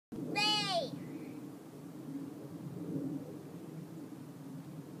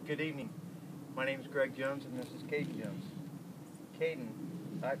Good evening. My name is Greg Jones and this is Caden Jones. Caden,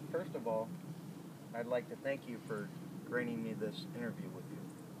 first of all, I'd like to thank you for granting me this interview with you.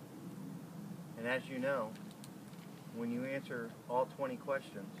 And as you know, when you answer all 20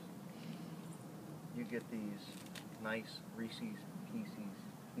 questions, you get these nice Reese's Pieces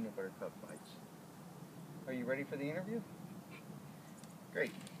peanut butter cup bites. Are you ready for the interview?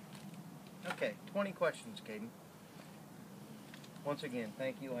 Great. Okay, 20 questions, Caden. Once again,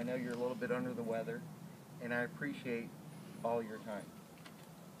 thank you. I know you're a little bit under the weather, and I appreciate all your time.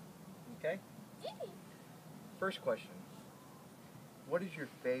 Okay? First question. What is your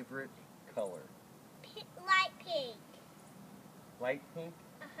favorite color? Light pink. Light pink?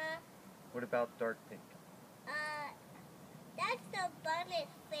 Uh-huh. What about dark pink? That's the bunny's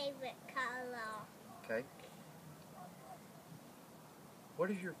favorite color. Okay. What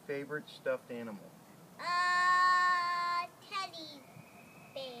is your favorite stuffed animal? Teddy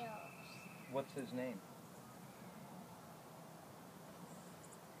bears. What's his name?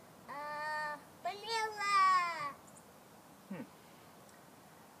 Vanilla.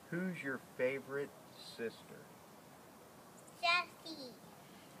 Who's your favorite sister? Jessie.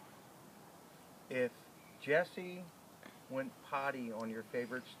 If Jessie went potty on your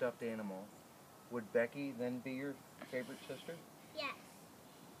favorite stuffed animal, would Becky then be your favorite sister? Yes.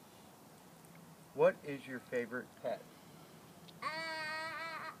 What is your favorite pet? A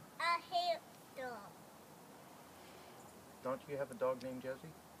hamster. Don't you have a dog named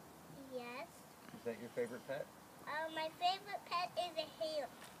Josie? Yes. Is that your favorite pet? My favorite pet is a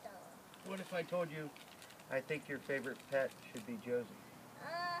hamster. What if I told you I think your favorite pet should be Josie?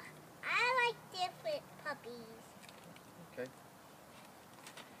 I like different puppies. Okay.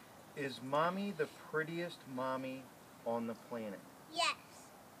 Is Mommy the prettiest mommy on the planet? Yes.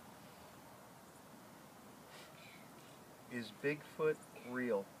 Is Bigfoot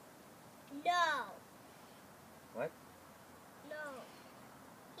real? No. What? No.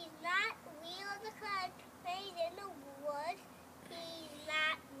 He's not real because he's in the woods. He's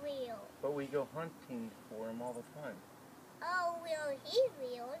not real. But we go hunting for him all the time. Oh, well, he's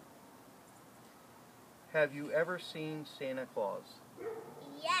real. Have you ever seen Santa Claus?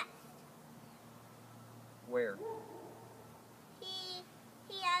 Yes. Where?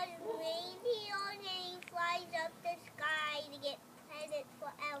 He has reindeer and he flies up the sky to get presents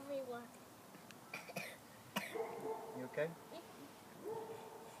for everyone. You okay?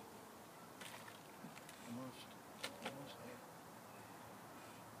 Almost there.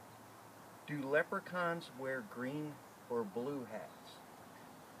 Do leprechauns wear green or blue hats?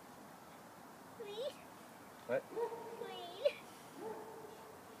 Green. What? Green.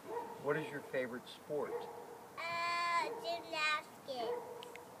 What is your favorite sport? Gymnastics.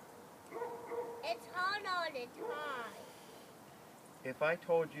 It's hard all the time. If I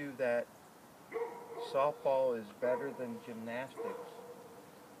told you that softball is better than gymnastics,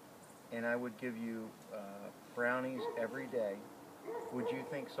 and I would give you brownies every day, would you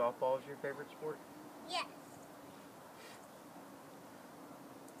think softball is your favorite sport? Yes.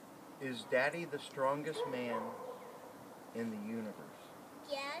 Is Daddy the strongest man in the universe?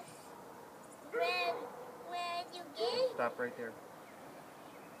 Yes. When you get... Stop right there.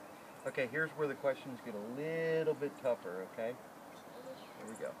 Okay, here's where the questions get a little bit tougher, okay? Here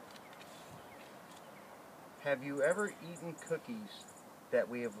we go. Have you ever eaten cookies that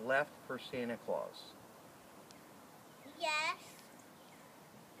we have left for Santa Claus? Yes.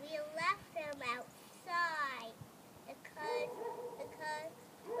 We left them outside because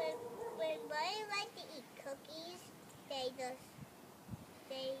when bunnies like to eat cookies, they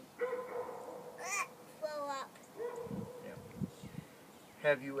throw up. Yeah.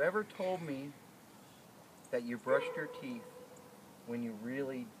 Have you ever told me that you brushed your teeth when you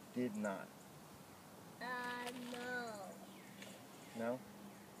really did not? No. No?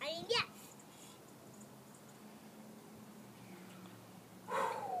 I mean, yes.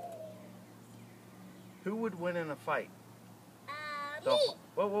 Who would win in a fight? Me.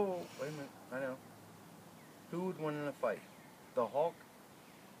 Whoa, wait a minute, I know. Who would win in a fight? The Hulk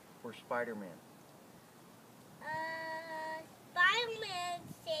or Spider-Man? Spider-Man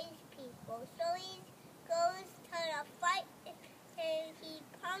saves people, so he goes to the fight and he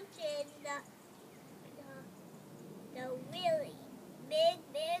punches the really big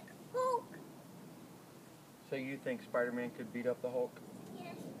Hulk. So you think Spider-Man could beat up the Hulk?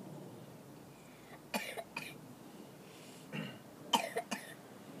 Yes.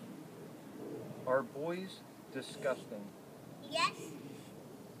 Are boys disgusting? Yes.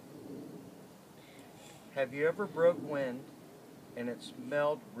 Have you ever broke wind and it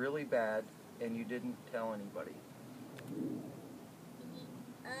smelled really bad and you didn't tell anybody?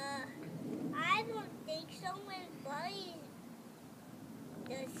 I don't think so. When Buddy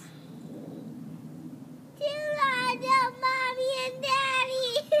just too loud of Mommy and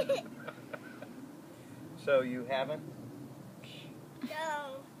Daddy. So you haven't?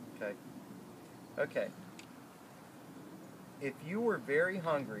 No. Okay. Okay. If you were very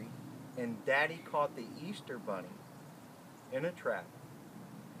hungry and Daddy caught the Easter Bunny in a trap,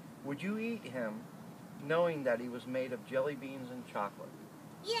 would you eat him knowing that he was made of jelly beans and chocolate?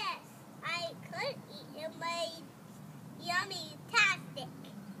 Yes, I could eat him, but he's yummy-tastic.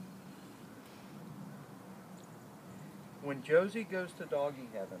 When Josie goes to doggy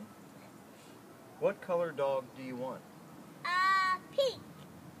heaven, what color dog do you want? Pink.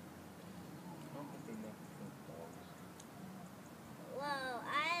 I don't think they make pink dogs. Whoa,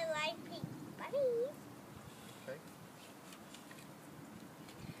 I like pink bunnies. Okay.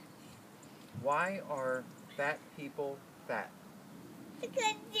 Why are fat people fat?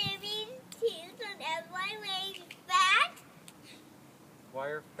 Because Jimmy's teeth on everyone weighs fat. Why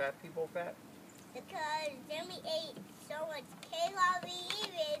are fat people fat? Because Jimmy ate so much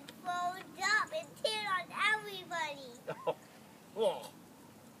calories and froze up and teared on everybody. Oh,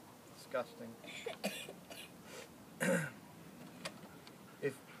 disgusting.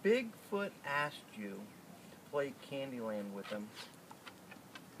 If Bigfoot asked you to play Candyland with him,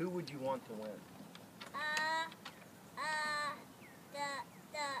 who would you want to win?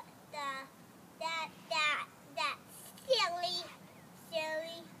 That silly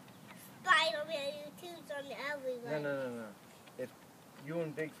Spider-Man who toots on everybody. No. If you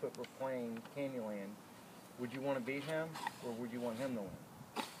and Bigfoot were playing Candyland, would you want to beat him, or would you want him to win?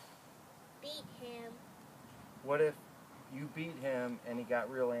 Beat him. What if you beat him and he got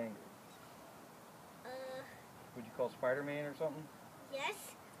real angry? Would you call Spider-Man or something?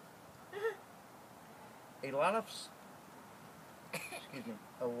 Yes. A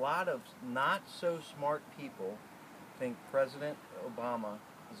lot of not so smart people think President Obama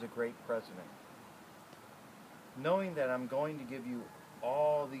is a great president. Knowing that I'm going to give you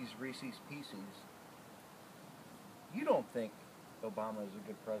all these Reese's Pieces, you don't think Obama is a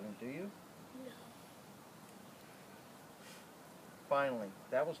good president, do you? No. Finally,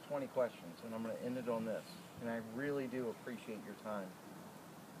 that was 20 questions, and I'm going to end it on this. And I really do appreciate your time.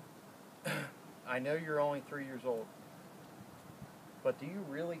 I know you're only 3 years old, but do you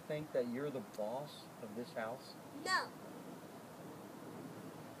really think that you're the boss of this house? No.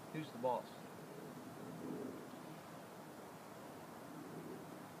 Who's the boss?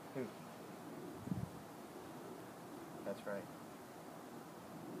 Who? That's right.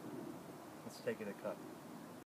 Let's take it a cut.